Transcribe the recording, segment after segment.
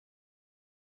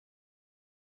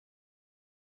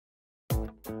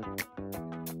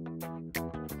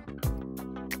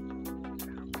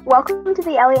Welcome to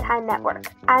the Elliott High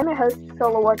Network. I'm your host,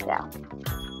 Sola Wardell.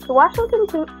 The Washington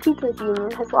Teachers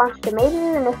Union has launched a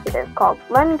major initiative called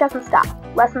Learning Doesn't Stop,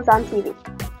 Lessons on TV.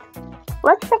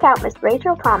 Let's check out Miss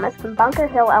Rachel Thomas from Bunker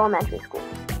Hill Elementary School.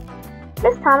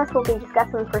 Miss Thomas will be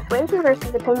discussing persuasion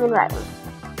versus opinion writing.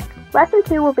 Lesson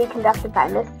 2 will be conducted by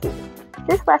Miss C.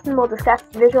 This lesson will discuss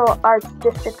visual arts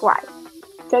district-wide.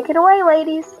 Take it away,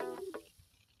 ladies!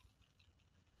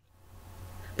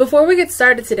 Before we get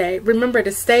started today, remember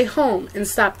to stay home and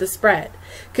stop the spread.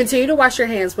 Continue to wash your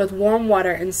hands with warm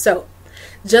water and soap.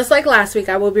 Just like last week,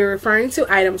 I will be referring to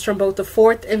items from both the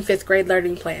 4th and 5th grade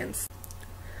learning plans.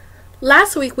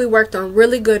 Last week, we worked on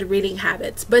really good reading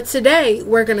habits, but today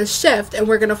we're going to shift and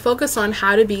we're going to focus on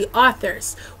how to be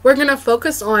authors. We're going to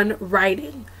focus on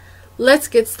writing. Let's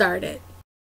get started.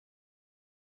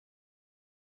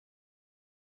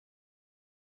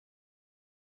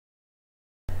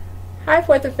 Hi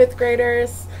 4th and 5th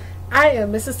graders. I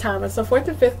am Mrs. Thomas, a 4th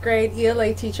and 5th grade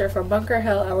ELA teacher from Bunker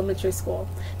Hill Elementary School.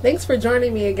 Thanks for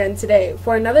joining me again today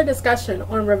for another discussion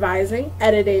on revising,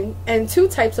 editing, and 2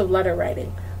 types of letter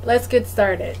writing. Let's get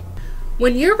started.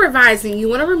 When you're revising, you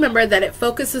want to remember that it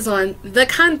focuses on the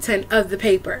content of the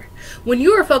paper. When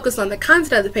you are focused on the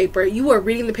content of the paper, you are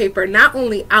reading the paper not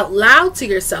only out loud to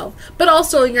yourself, but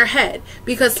also in your head,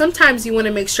 because sometimes you want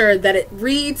to make sure that it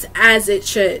reads as it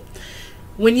should.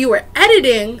 When you are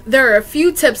editing, there are a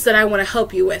few tips that I want to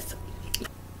help you with.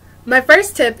 My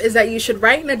first tip is that you should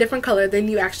write in a different color than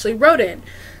you actually wrote in.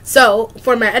 So,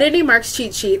 for my editing marks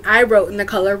cheat sheet, I wrote in the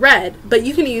color red, but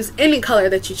you can use any color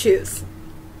that you choose.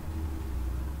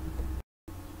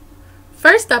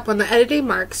 First up on the editing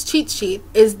marks cheat sheet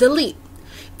is delete.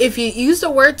 If you use a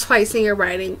word twice in your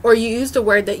writing, or you used a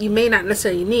word that you may not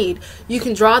necessarily need, you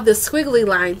can draw this squiggly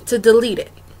line to delete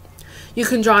it. You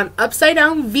can draw an upside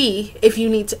down V if you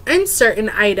need to insert an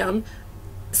item,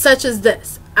 such as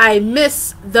this. I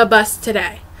miss the bus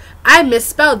today. I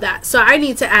misspelled that, so I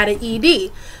need to add an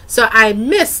ED. So I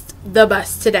missed the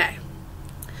bus today.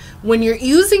 When you're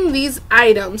using these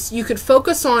items, you could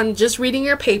focus on just reading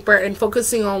your paper and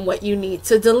focusing on what you need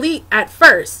to delete at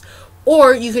first,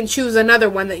 or you can choose another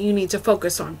one that you need to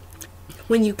focus on.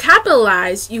 When you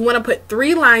capitalize, you want to put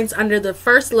 3 lines under the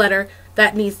first letter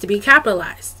that needs to be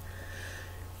capitalized.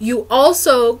 You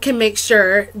also can make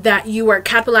sure that you are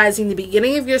capitalizing the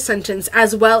beginning of your sentence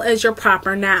as well as your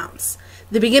proper nouns.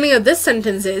 The beginning of this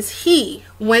sentence is, he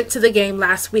went to the game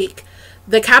last week.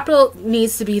 The capital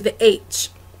needs to be the H.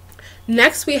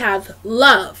 Next we have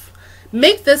love.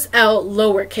 Make this L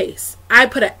lowercase. I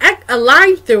put a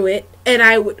line through it, and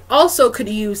I could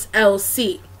use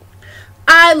LC.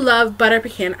 I love butter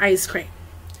pecan ice cream.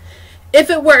 If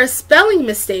it were a spelling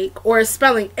mistake or a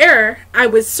spelling error, I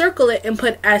would circle it and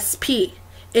put SP.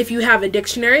 If you have a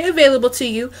dictionary available to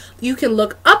you, you can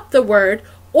look up the word,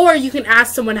 or you can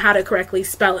ask someone how to correctly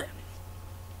spell it.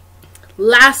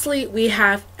 Lastly, we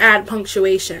have add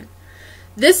punctuation.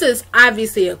 This is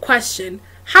obviously a question.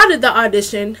 How did the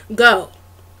audition go?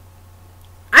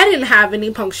 I didn't have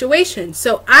any punctuation,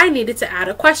 so I needed to add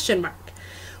a question mark.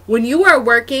 When you are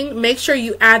working, make sure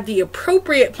you add the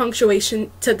appropriate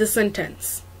punctuation to the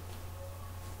sentence.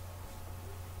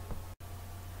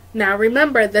 Now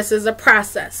remember, this is a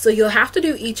process, so you'll have to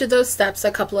do each of those steps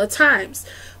a couple of times.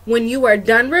 When you are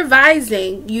done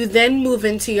revising, you then move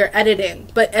into your editing.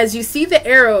 But as you see the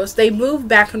arrows, they move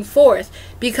back and forth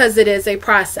because it is a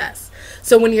process.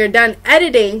 So when you're done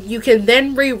editing, you can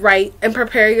then rewrite and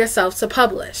prepare yourself to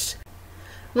publish.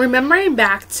 Remembering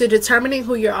back to determining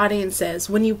who your audience is,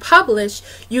 when you publish,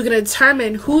 you can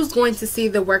determine who's going to see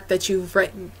the work that you've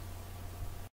written.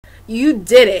 You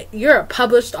did it. You're a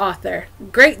published author.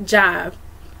 Great job.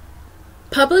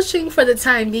 Publishing for the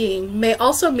time being may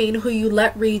also mean who you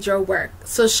let read your work.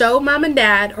 So show mom and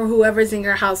dad or whoever's in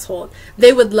your household.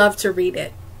 They would love to read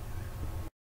it.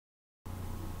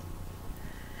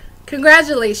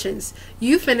 Congratulations,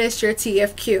 you finished your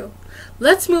TFQ.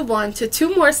 Let's move on to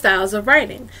 2 more styles of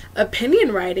writing,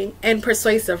 opinion writing and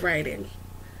persuasive writing.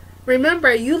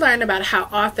 Remember, you learned about how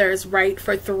authors write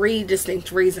for 3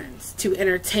 distinct reasons: to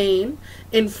entertain,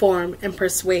 inform, and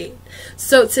persuade.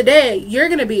 So today, you're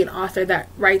going to be an author that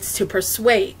writes to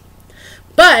persuade.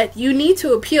 But you need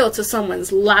to appeal to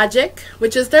someone's logic,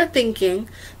 which is their thinking,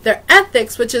 their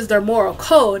ethics, which is their moral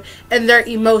code, and their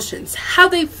emotions, how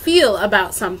they feel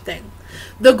about something.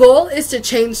 The goal is to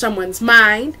change someone's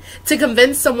mind, to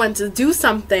convince someone to do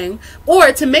something,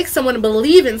 or to make someone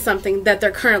believe in something that they're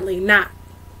currently not.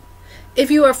 If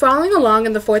you are following along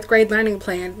in the 4th grade learning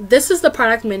plan, this is the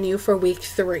product menu for week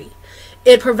 3.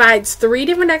 It provides 3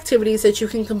 different activities that you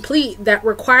can complete that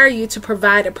require you to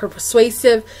provide a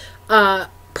persuasive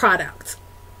product.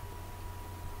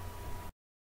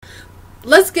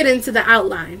 Let's get into the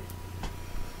outline.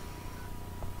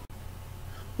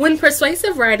 When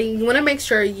persuasive writing, you want to make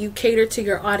sure you cater to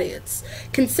your audience.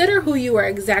 Consider who you are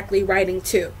exactly writing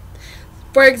to.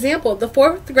 For example, the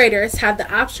 4th graders have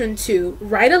the option to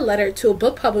write a letter to a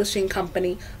book publishing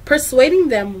company persuading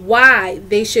them why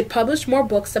they should publish more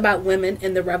books about women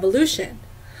in the revolution.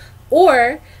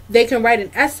 Or they can write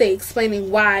an essay explaining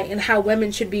why and how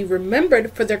women should be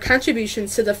remembered for their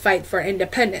contributions to the fight for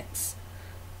independence.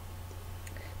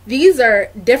 These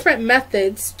are different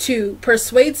methods to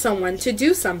persuade someone to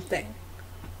do something.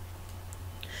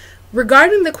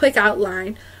 Regarding the quick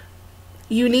outline,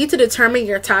 you need to determine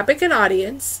your topic and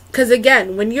audience, because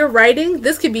again, when you're writing,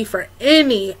 this could be for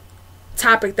any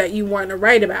topic that you want to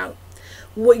write about.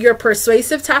 Your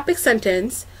persuasive topic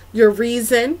sentence, your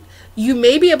reason, you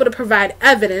may be able to provide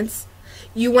evidence.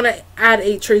 You want to add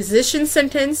a transition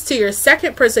sentence to your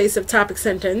second persuasive topic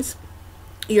sentence,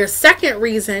 your second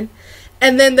reason,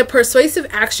 and then the persuasive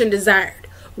action desired.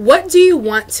 What do you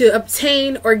want to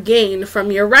obtain or gain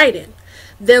from your writing?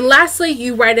 Then lastly,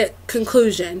 you write a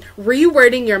conclusion,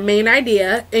 rewording your main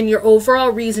idea and your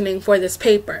overall reasoning for this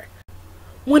paper.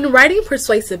 When writing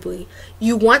persuasively,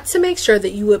 you want to make sure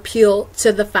that you appeal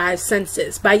to the 5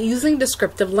 senses by using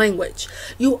descriptive language.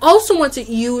 You also want to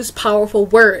use powerful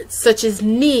words such as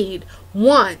need,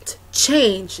 want,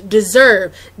 change,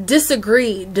 deserve,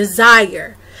 disagree,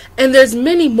 desire. And there's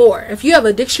many more. If you have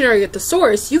a dictionary at the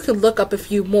source, you can look up a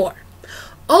few more.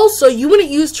 Also, you want to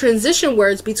use transition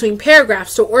words between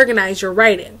paragraphs to organize your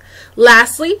writing.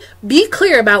 Lastly, be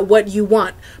clear about what you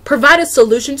want. Provide a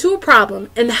solution to a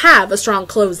problem and have a strong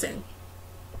closing.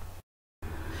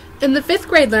 In the 5th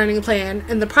grade learning plan,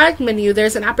 in the product menu,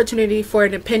 there's an opportunity for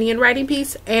an opinion writing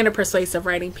piece and a persuasive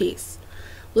writing piece.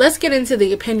 Let's get into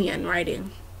the opinion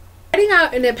writing. Writing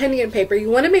out an opinion paper, you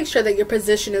want to make sure that your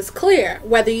position is clear,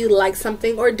 whether you like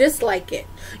something or dislike it.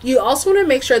 You also want to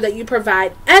make sure that you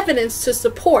provide evidence to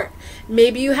support.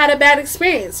 Maybe you had a bad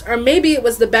experience, or maybe it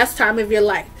was the best time of your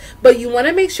life, but you want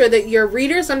to make sure that your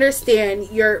readers understand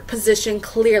your position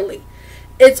clearly.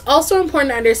 It's also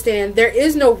important to understand there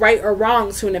is no right or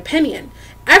wrong to an opinion.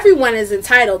 Everyone is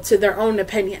entitled to their own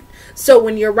opinion. So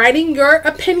when you're writing your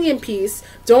opinion piece,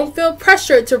 don't feel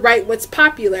pressured to write what's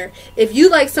popular. If you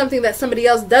like something that somebody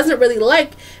else doesn't really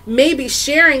like, maybe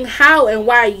sharing how and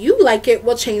why you like it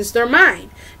will change their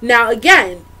mind. Now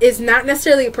again, it's not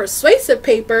necessarily a persuasive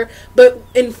paper, but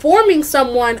informing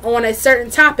someone on a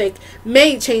certain topic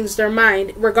may change their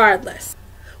mind regardless.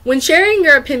 When sharing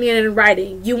your opinion in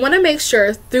writing, you want to make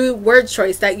sure through word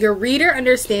choice that your reader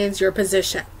understands your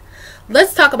position.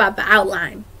 Let's talk about the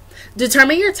outline.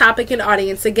 Determine your topic and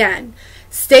audience again.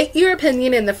 State your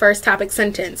opinion in the first topic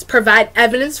sentence. Provide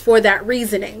evidence for that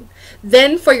reasoning.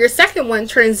 Then for your second one,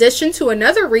 transition to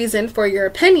another reason for your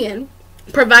opinion.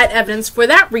 Provide evidence for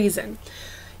that reason.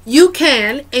 You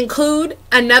can include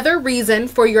another reason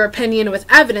for your opinion with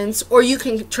evidence, or you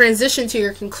can transition to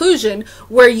your conclusion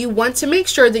where you want to make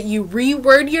sure that you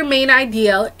reword your main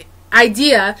idea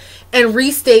and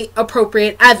restate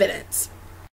appropriate evidence.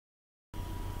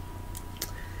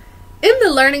 In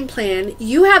the learning plan,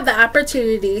 you have the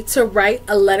opportunity to write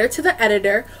a letter to the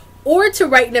editor or to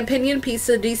write an opinion piece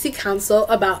to the DC Council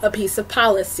about a piece of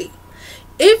policy.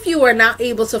 If you are not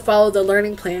able to follow the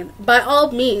learning plan, by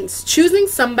all means, choosing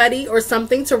somebody or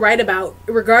something to write about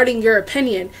regarding your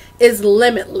opinion is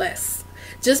limitless.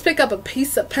 Just pick up a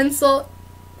pencil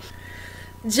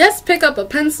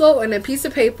and a piece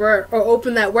of paper or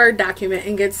open that Word document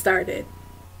and get started.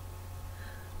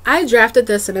 I drafted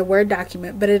this in a Word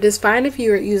document, but it is fine if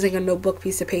you are using a notebook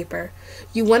piece of paper.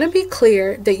 You want to be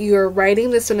clear that you are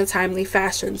writing this in a timely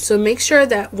fashion, so make sure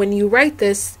that when you write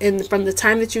this from the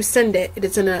time that you send it, it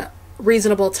is in a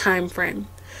reasonable time frame.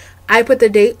 I put the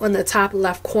date on the top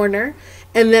left corner,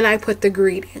 and then I put the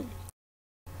greeting.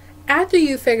 After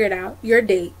you figured out your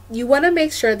date, you want to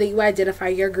make sure that you identify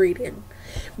your greeting.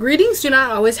 Greetings do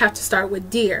not always have to start with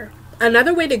dear.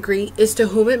 Another way to greet is to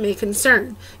whom it may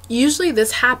concern. Usually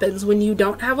this happens when you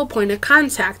don't have a point of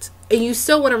contact and you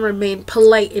still want to remain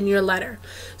polite in your letter.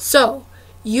 So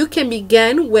you can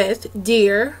begin with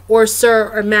dear or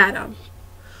sir or madam.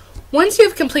 Once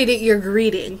you've completed your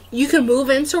greeting, you can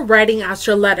move into writing out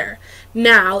your letter.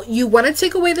 Now you want to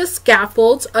take away the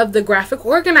scaffold of the graphic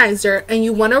organizer and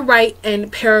you want to write in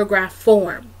paragraph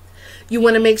form. You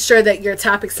want to make sure that your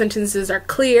topic sentences are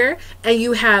clear and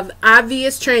you have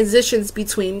obvious transitions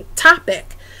between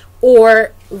topic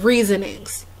or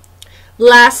reasonings.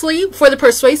 Lastly, for the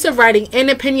persuasive writing and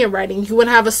opinion writing, you want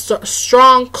to have a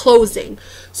strong closing.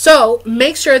 So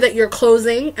make sure that your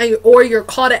closing or your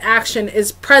call to action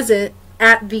is present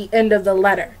at the end of the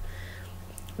letter.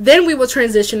 Then we will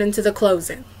transition into the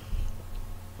closing.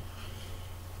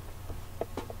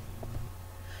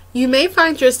 You may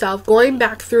find yourself going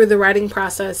back through the writing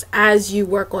process as you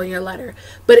work on your letter,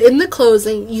 but in the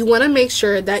closing, you want to make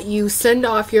sure that you send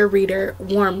off your reader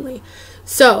warmly.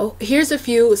 So here's a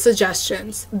few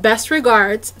suggestions. Best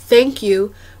regards, thank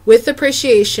you, with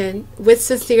appreciation, with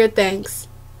sincere thanks.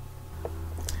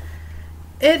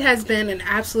 It has been an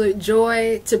absolute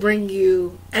joy to bring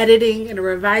you editing and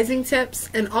revising tips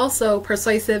and also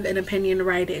persuasive and opinion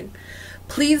writing.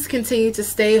 Please continue to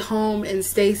stay home and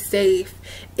stay safe.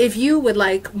 If you would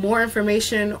like more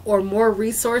information or more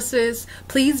resources,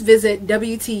 please visit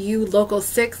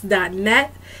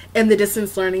WTULocal6.net and the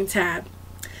Distance Learning tab.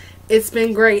 It's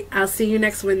been great. I'll see you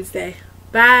next Wednesday.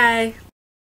 Bye.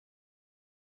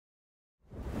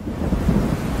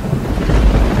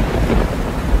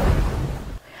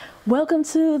 Welcome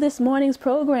to this morning's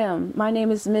program. My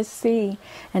name is Miss C,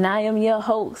 and I am your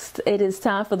host. It is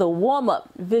time for the warm-up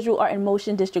Visual Art and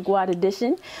Motion District-wide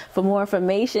edition. For more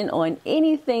information on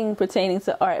anything pertaining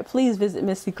to art, please visit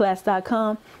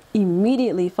MissClass.com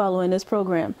immediately following this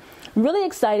program. I'm really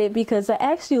excited because I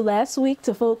asked you last week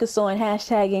to focus on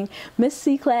hashtagging Miss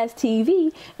C Class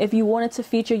TV if you wanted to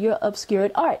feature your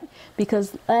obscured art,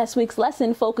 because last week's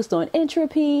lesson focused on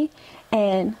entropy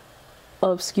and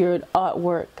obscured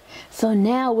artwork. So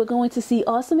now we're going to see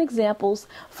awesome examples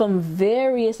from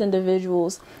various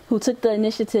individuals who took the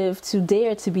initiative to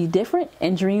dare to be different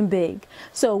and dream big.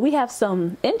 So we have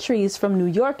some entries from New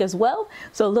York as well.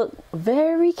 So look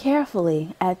very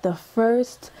carefully at the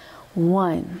first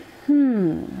one.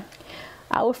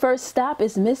 Our first stop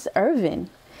is Miss Irvin.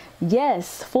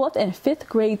 Yes, 4th and 5th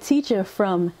grade teacher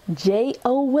from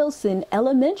J.O. Wilson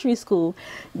Elementary School.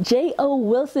 J.O.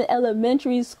 Wilson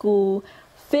Elementary School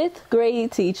 5th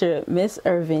grade teacher, Miss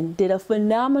Irvin, did a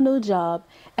phenomenal job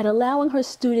at allowing her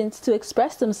students to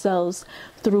express themselves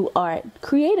through art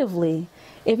creatively.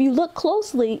 If you look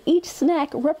closely, each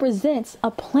snack represents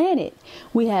a planet.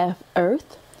 We have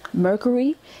Earth,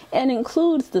 Mercury, and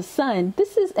includes the sun.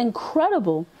 This is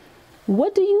incredible.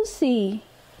 What do you see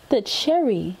the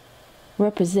cherry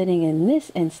representing in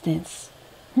this instance?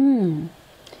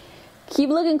 Keep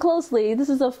looking closely. This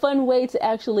is a fun way to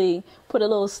actually put a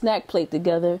little snack plate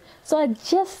together. So I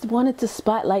just wanted to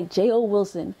spotlight J.O.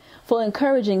 Wilson for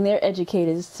encouraging their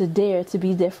educators to dare to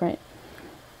be different.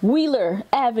 Wheeler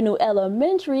Avenue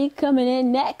Elementary coming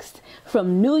in next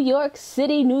from New York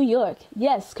City, New York.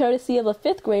 Yes, courtesy of a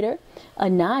 5th grader,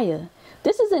 Anaya.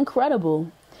 This is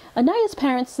incredible. Anaya's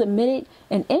parents submitted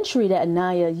an entry that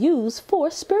Anaya used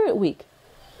for Spirit Week.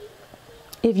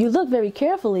 If you look very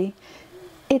carefully,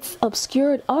 it's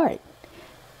obscured art.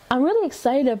 I'm really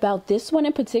excited about this one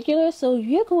in particular, so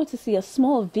you're going to see a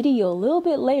small video a little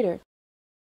bit later.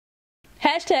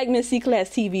 Hashtag Miss C Class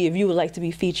TV if you would like to be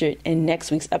featured in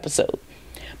next week's episode.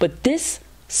 But this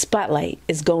spotlight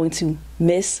is going to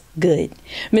Miss Good.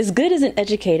 Miss Good is an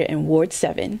educator in Ward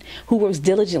 7 who works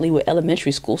diligently with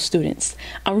elementary school students.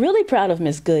 I'm really proud of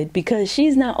Miss Good because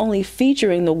she's not only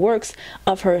featuring the works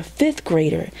of her 5th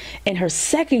grader and her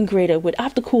 2nd grader with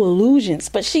optical illusions,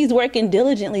 but she's working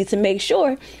diligently to make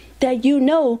sure that you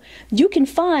know you can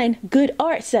find good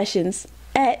art sessions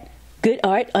at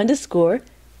goodart_session.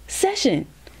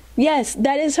 Yes,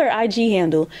 that is her IG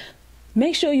handle.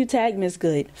 Make sure you tag Miss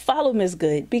Good, follow Miss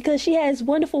Good, because she has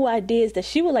wonderful ideas that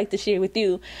she would like to share with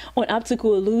you on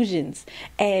optical illusions,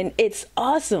 and it's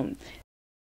awesome.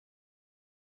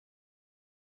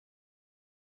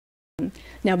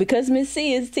 Now, because Miss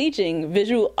C is teaching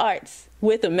visual arts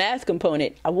with a math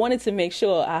component, I wanted to make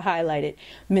sure I highlighted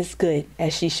Miss Good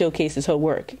as she showcases her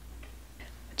work.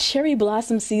 Cherry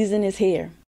blossom season is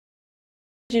here.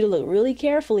 You to look really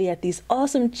carefully at these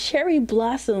awesome cherry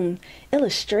blossom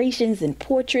illustrations and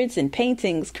portraits and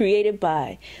paintings created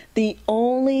by the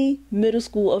only middle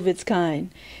school of its kind.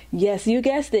 Yes, you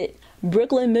guessed it,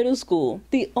 Brookland Middle School,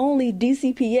 the only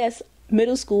DCPS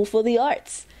middle school for the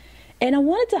arts. And I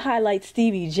wanted to highlight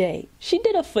Stevie J. She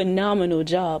did a phenomenal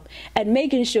job at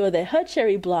making sure that her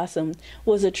cherry blossom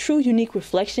was a true unique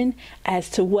reflection as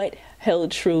to what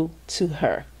held true to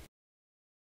her.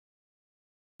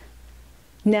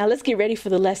 Now let's get ready for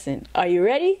the lesson. Are you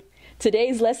ready?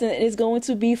 Today's lesson is going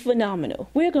to be phenomenal.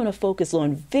 We're going to focus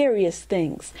on various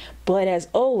things. But as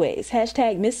always,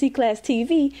 hashtag Miss C Class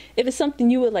TV if it's something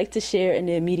you would like to share in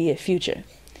the immediate future.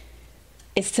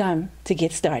 It's time to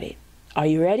get started. Are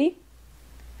you ready?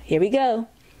 Here we go.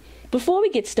 Before we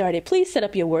get started, please set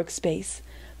up your workspace.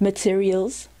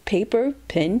 materials, paper,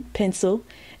 pen, pencil,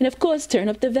 and of course turn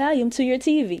up the volume to your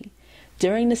TV.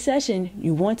 During the session,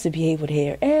 you want to be able to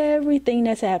hear everything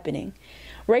that's happening.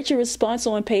 Write your response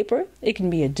on paper. It can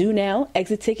be a do now,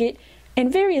 exit ticket,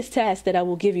 and various tasks that I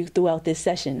will give you throughout this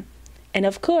session. And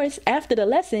of course, after the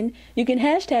lesson, you can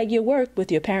hashtag your work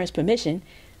with your parents' permission,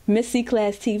 Miss C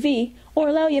Class TV, or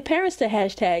allow your parents to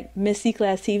hashtag Miss C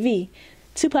Class TV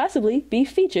to possibly be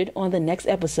featured on the next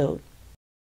episode.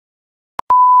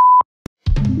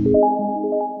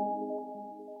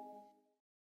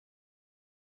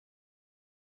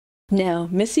 Now,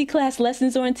 Miss C Class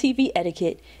lessons on TV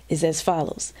etiquette is as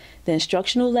follows. The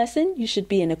instructional lesson, you should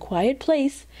be in a quiet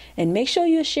place and make sure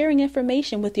you're sharing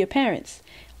information with your parents.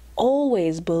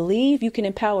 Always believe you can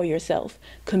empower yourself,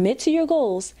 commit to your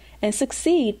goals, and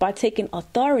succeed by taking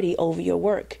authority over your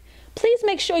work. Please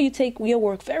make sure you take your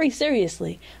work very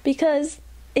seriously because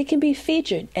it can be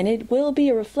featured and it will be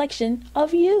a reflection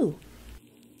of you.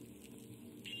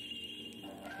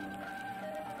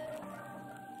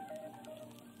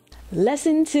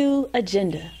 Lesson 2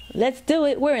 agenda. Let's do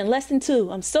it. We're in lesson 2.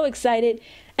 I'm so excited.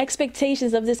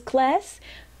 Expectations of this class.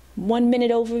 1 minute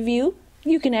overview.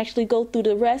 You can actually go through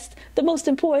the rest. The most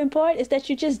important part is that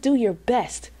you just do your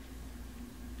best.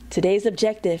 Today's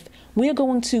objective, we are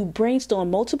going to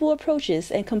brainstorm multiple approaches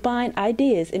and combine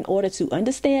ideas in order to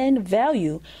understand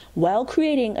value while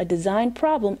creating a design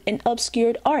problem in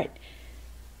obscured art.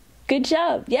 Good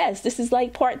job. Yes, this is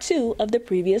like part 2 of the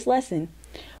previous lesson.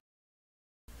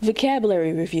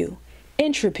 Vocabulary review.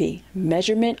 Entropy,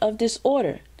 measurement of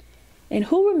disorder. And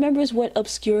who remembers what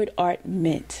obscured art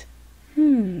meant?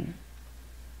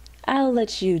 I'll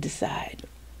let you decide.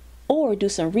 Or do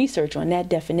some research on that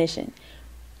definition.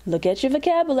 Look at your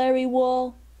vocabulary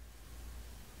wall.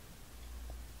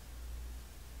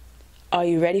 Are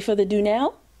you ready for the do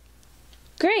now?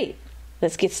 Great.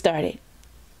 Let's get started.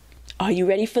 Are you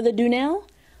ready for the do now?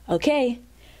 Okay.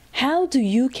 How do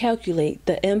you calculate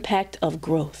the impact of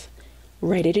growth?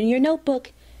 Write it in your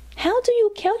notebook. How do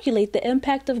you calculate the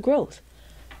impact of growth?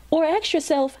 Or ask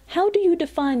yourself, how do you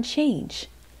define change?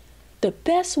 The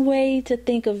best way to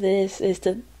think of this is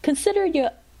to consider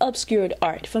your obscured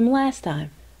art from last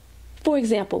time. For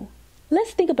example,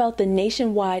 let's think about the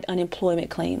nationwide unemployment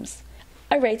claims.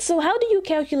 All right, so how do you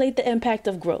calculate the impact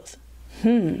of growth?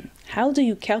 How do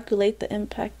you calculate the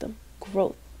impact of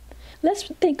growth? Let's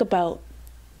think about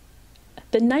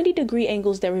the 90-degree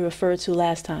angles that we referred to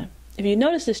last time. If you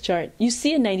notice this chart, you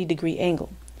see a 90-degree angle.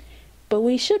 But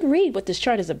we should read what this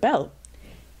chart is about.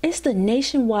 It's the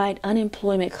nationwide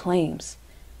unemployment claims.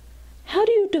 How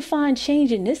do you define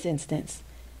change in this instance?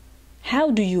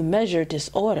 How do you measure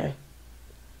disorder?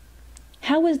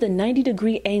 How is the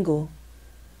 90-degree angle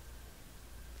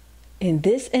in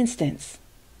this instance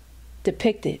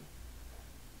depicted?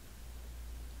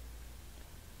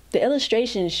 The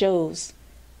illustration shows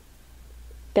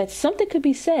that something could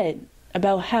be said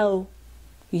about how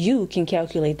you can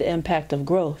calculate the impact of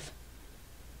growth.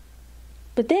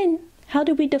 But then, how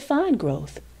do we define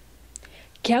growth?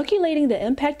 Calculating the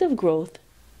impact of growth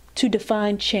to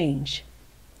define change.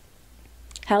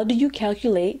 How do you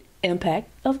calculate impact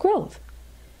of growth?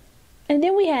 And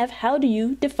then we have, how do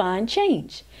you define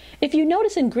change? If you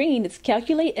notice in green, it's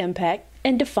calculate impact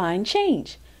and define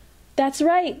change. That's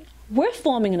right, we're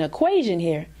forming an equation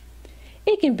here.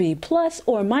 It can be plus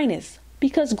or minus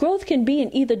because growth can be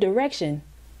in either direction,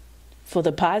 for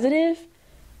the positive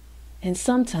and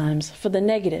sometimes for the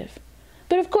negative.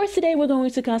 But of course today we're going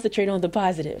to concentrate on the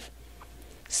positive.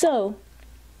 So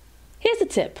here's a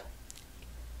tip.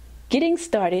 Getting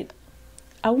started,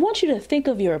 I want you to think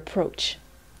of your approach.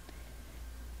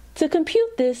 To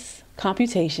compute this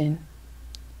computation,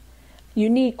 you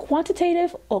need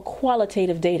quantitative or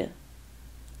qualitative data.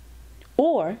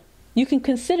 Or you can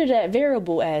consider that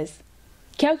variable as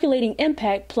calculating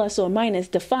impact plus or minus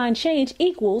define change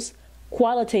equals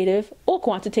qualitative or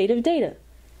quantitative data.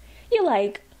 You're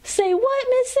like, say what,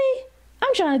 Miss C?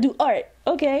 I'm trying to do art.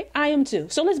 Okay, I am too.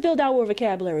 So let's build our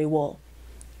vocabulary wall.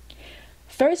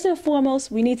 First and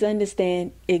foremost, we need to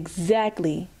understand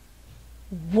exactly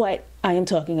what I am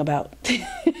talking about.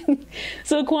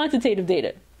 So quantitative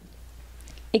data.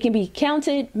 It can be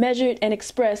counted, measured, and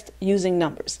expressed using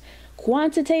numbers.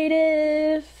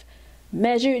 Quantitative,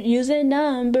 measured using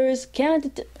numbers,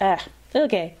 counted.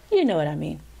 Okay, you know what I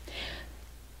mean.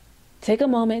 Take a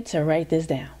moment to write this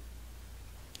down.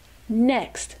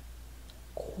 Next,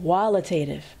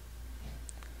 qualitative.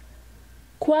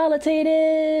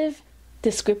 Qualitative,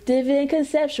 descriptive and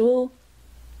conceptual.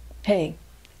 Hey,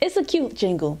 it's a cute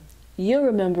jingle. You'll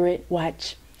remember it.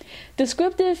 Watch.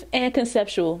 Descriptive and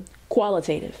conceptual,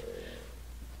 qualitative.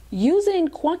 Using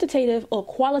quantitative or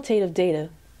qualitative data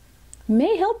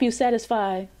may help you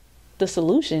satisfy the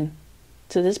solution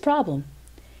to this problem.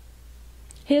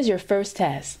 Here's your first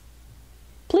task.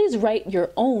 Please write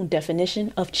your own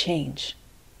definition of change.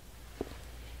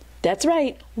 That's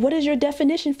right. What is your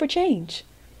definition for change?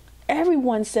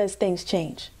 Everyone says things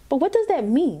change, but what does that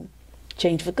mean?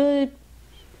 Change for good?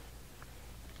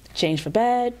 Change for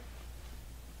bad?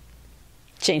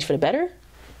 Change for the better?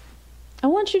 I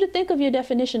want you to think of your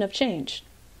definition of change.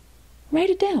 Write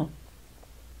it down.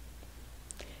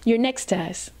 Your next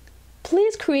task.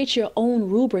 Please create your own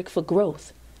rubric for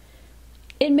growth.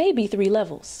 It may be 3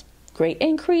 levels. Great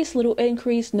increase, little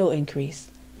increase, no increase.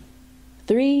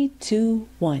 3, 2,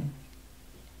 1.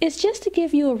 It's just to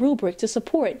give you a rubric to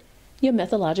support your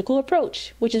methodological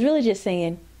approach, which is really just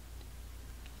saying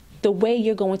the way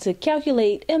you're going to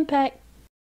calculate impact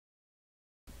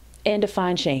and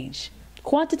define change.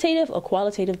 Quantitative or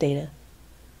qualitative data.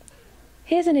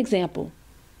 Here's an example.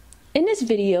 In this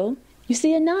video, you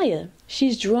see Anaya.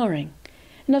 She's drawing.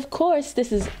 And of course,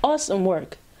 this is awesome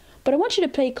work. But I want you to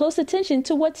pay close attention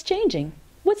to what's changing.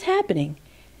 What's happening?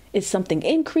 Is something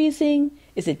increasing?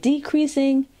 Is it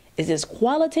decreasing? Is this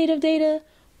qualitative data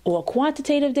or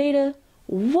quantitative data?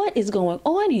 What is going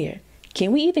on here?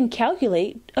 Can we even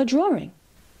calculate a drawing?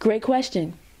 Great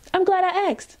question. I'm glad I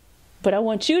asked, but I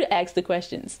want you to ask the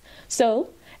questions. So,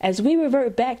 as we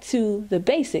revert back to the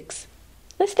basics,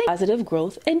 let's think positive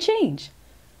growth and change.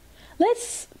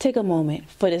 Let's take a moment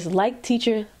for this like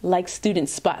teacher, like student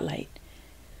spotlight.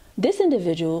 This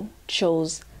individual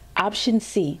chose option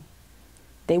C.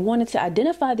 They wanted to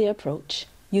identify their approach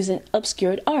using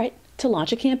obscured art to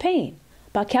launch a campaign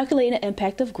by calculating the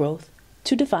impact of growth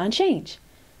to define change.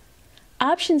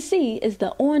 Option C is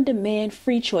the on-demand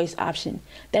free choice option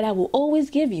that I will always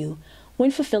give you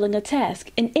when fulfilling a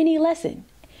task in any lesson.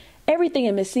 Everything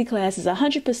in Miss C class is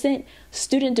 100%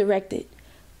 student directed.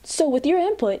 So with your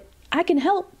input, I can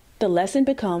help the lesson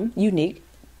become unique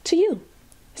to you.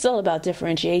 It's all about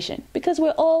differentiation because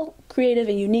we're all creative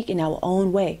and unique in our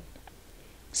own way.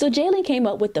 So Jalen came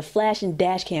up with the Flash and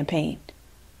Dash campaign.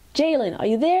 Jalen, are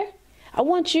you there? I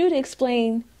want you to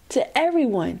explain to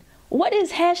everyone, what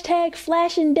is hashtag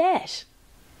Flash and Dash?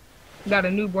 Got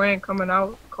a new brand coming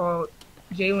out called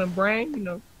Jalen Brand. You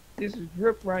know, this is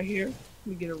drip right here. Let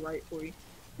me get it right for you.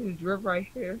 This is drip right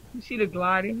here. You see the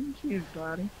gliding? You see his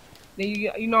gliding. Then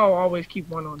you know I always keep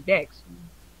one on deck.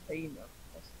 So you know.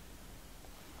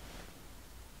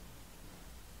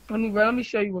 Let me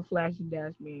show you what Flash and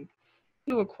Dash means.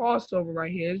 Do a crossover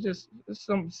right here. It's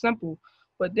something simple.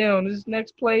 But then on this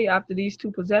next play, after these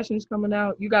 2 possessions coming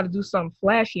out, you got to do something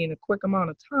flashy in a quick amount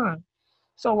of time.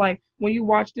 So, like, when you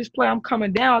watch this play, I'm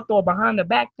coming down, throw a behind the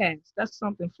back pass. That's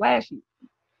something flashy.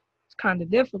 It's kind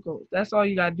of difficult. That's all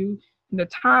you got to do. And the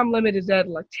time limit is at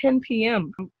like 10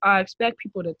 p.m. I expect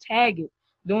people to tag it,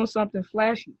 doing something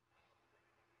flashy.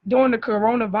 During the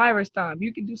coronavirus time,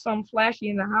 you can do something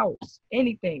flashy in the house,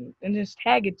 anything, and just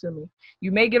tag it to me.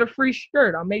 You may get a free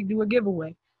shirt. I may do a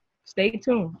giveaway. Stay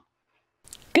tuned.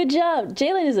 Good job.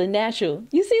 Jalen is a natural.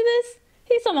 You see this?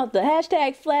 He's talking about the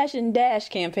hashtag Flash and Dash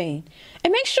campaign.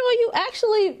 And make sure you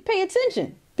actually pay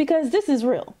attention because this is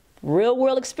real. Real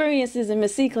world experiences in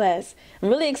Miss C class. I'm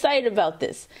really excited about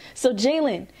this. So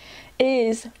Jalen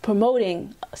is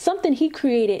promoting something he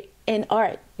created in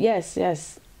art.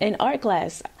 Yes. In art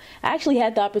class. I actually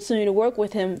had the opportunity to work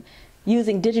with him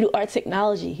using digital art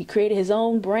technology. He created his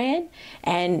own brand,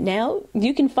 and now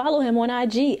you can follow him on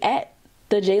IG at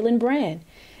the Jalen Brand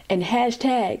and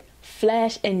hashtag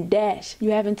Flash and Dash. You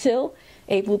have until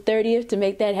April 30th to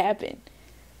make that happen.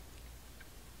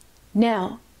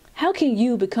 Now, how can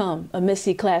you become a Miss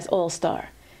C class all-star?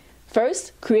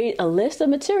 First, create a list of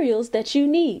materials that you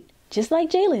need, just like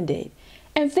Jalen did,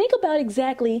 and think about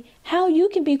exactly how you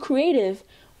can be creative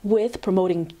with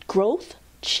promoting growth,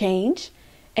 change,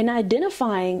 and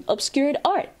identifying obscured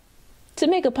art to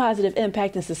make a positive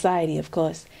impact in society, of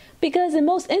course. Because in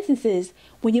most instances,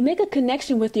 when you make a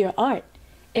connection with your art,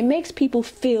 it makes people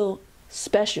feel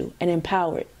special and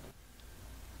empowered.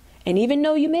 And even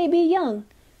though you may be young,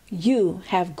 you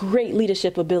have great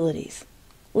leadership abilities.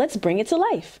 Let's bring it to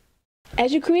life.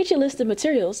 As you create your list of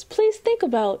materials, please think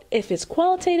about if it's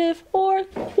qualitative or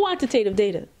quantitative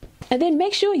data. And then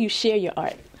make sure you share your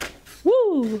art.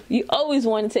 Woo! You always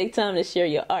want to take time to share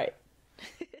your art.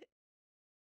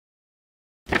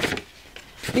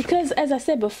 Because as I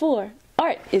said before,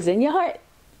 art is in your heart.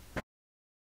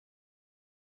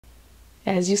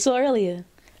 As you saw earlier,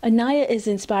 Anaya is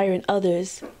inspiring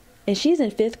others, and she's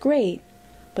in 5th grade,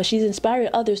 but she's inspiring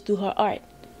others through her art.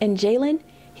 And Jalen,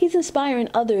 he's inspiring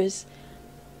others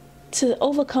to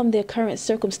overcome their current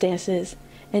circumstances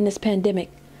in this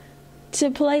pandemic to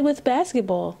play with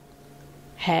basketball.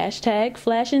 Hashtag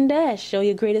flash and dash, show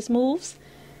your greatest moves.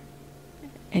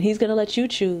 And he's going to let you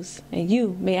choose, and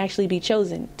you may actually be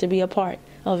chosen to be a part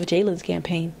of Jalen's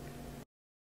campaign.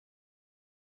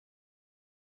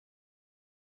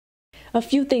 A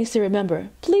few things to remember.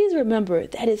 Please remember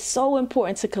that it's so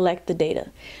important to collect the data.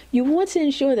 You want to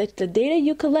ensure that the data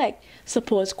you collect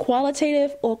supports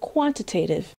qualitative or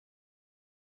quantitative.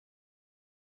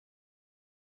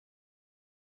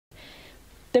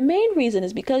 The main reason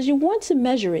is because you want to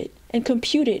measure it and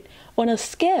compute it on a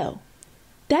scale.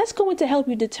 That's going to help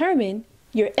you determine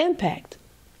your impact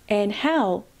and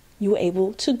how you are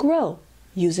able to grow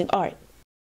using art.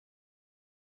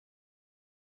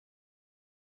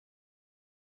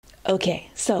 Okay,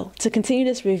 so to continue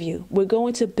this review, we're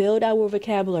going to build our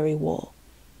vocabulary wall.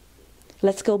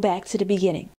 Let's go back to the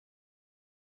beginning.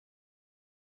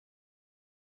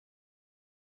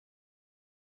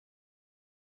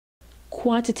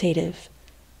 Quantitative.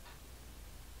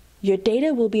 Your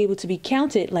data will be able to be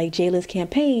counted like Jalen's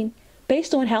campaign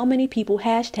based on how many people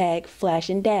hashtag flash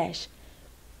and dash.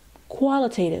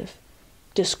 Qualitative.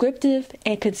 Descriptive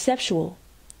and conceptual.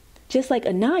 Just like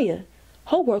Anaya,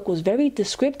 her work was very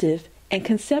descriptive and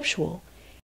conceptual.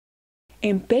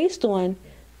 And based on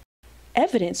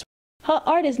evidence, her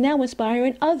art is now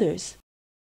inspiring others.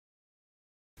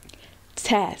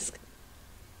 Task.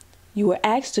 You were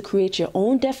asked to create your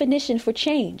own definition for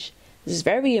change. It's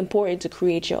very important to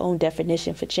create your own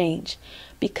definition for change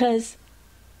because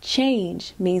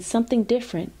change means something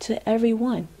different to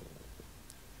everyone.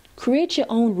 Create your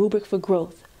own rubric for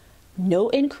growth. No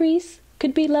increase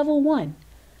could be level 1.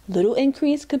 Little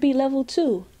increase could be level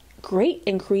 2. Great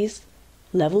increase,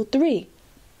 level 3.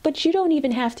 But you don't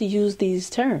even have to use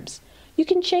these terms. You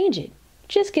can change it.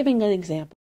 Just giving an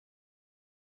example.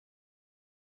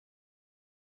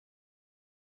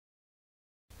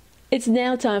 It's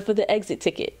now time for the exit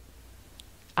ticket.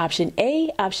 Option A,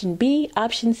 option B,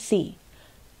 option C.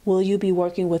 Will you be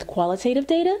working with qualitative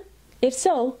data? If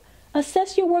so,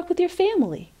 assess your work with your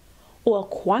family. Or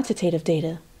quantitative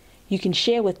data. You can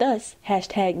share with us,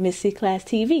 hashtag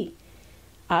MissClassTV.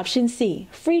 Option C,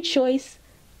 free choice.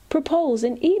 Propose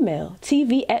an email,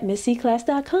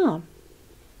 tv@misscclass.com.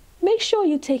 Make sure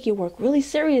you take your work really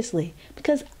seriously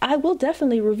because I will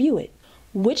definitely review it.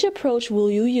 Which approach will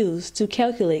you use to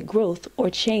calculate growth or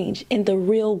change in the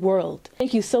real world?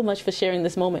 Thank you so much for sharing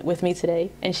this moment with me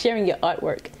today and sharing your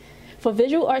artwork. For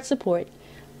visual art support,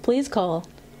 please call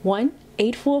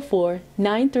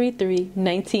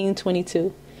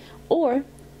 1-844-933-1922 or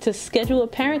to schedule a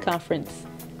parent conference.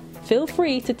 Feel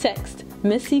free to text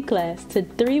Miss C Class to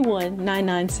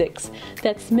 31996.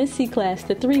 That's Miss C Class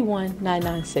to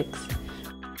 31996.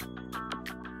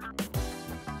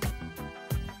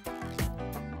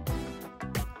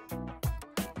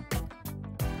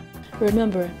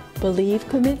 Remember, believe,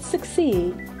 commit,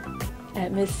 succeed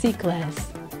at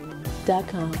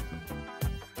MissClass.com.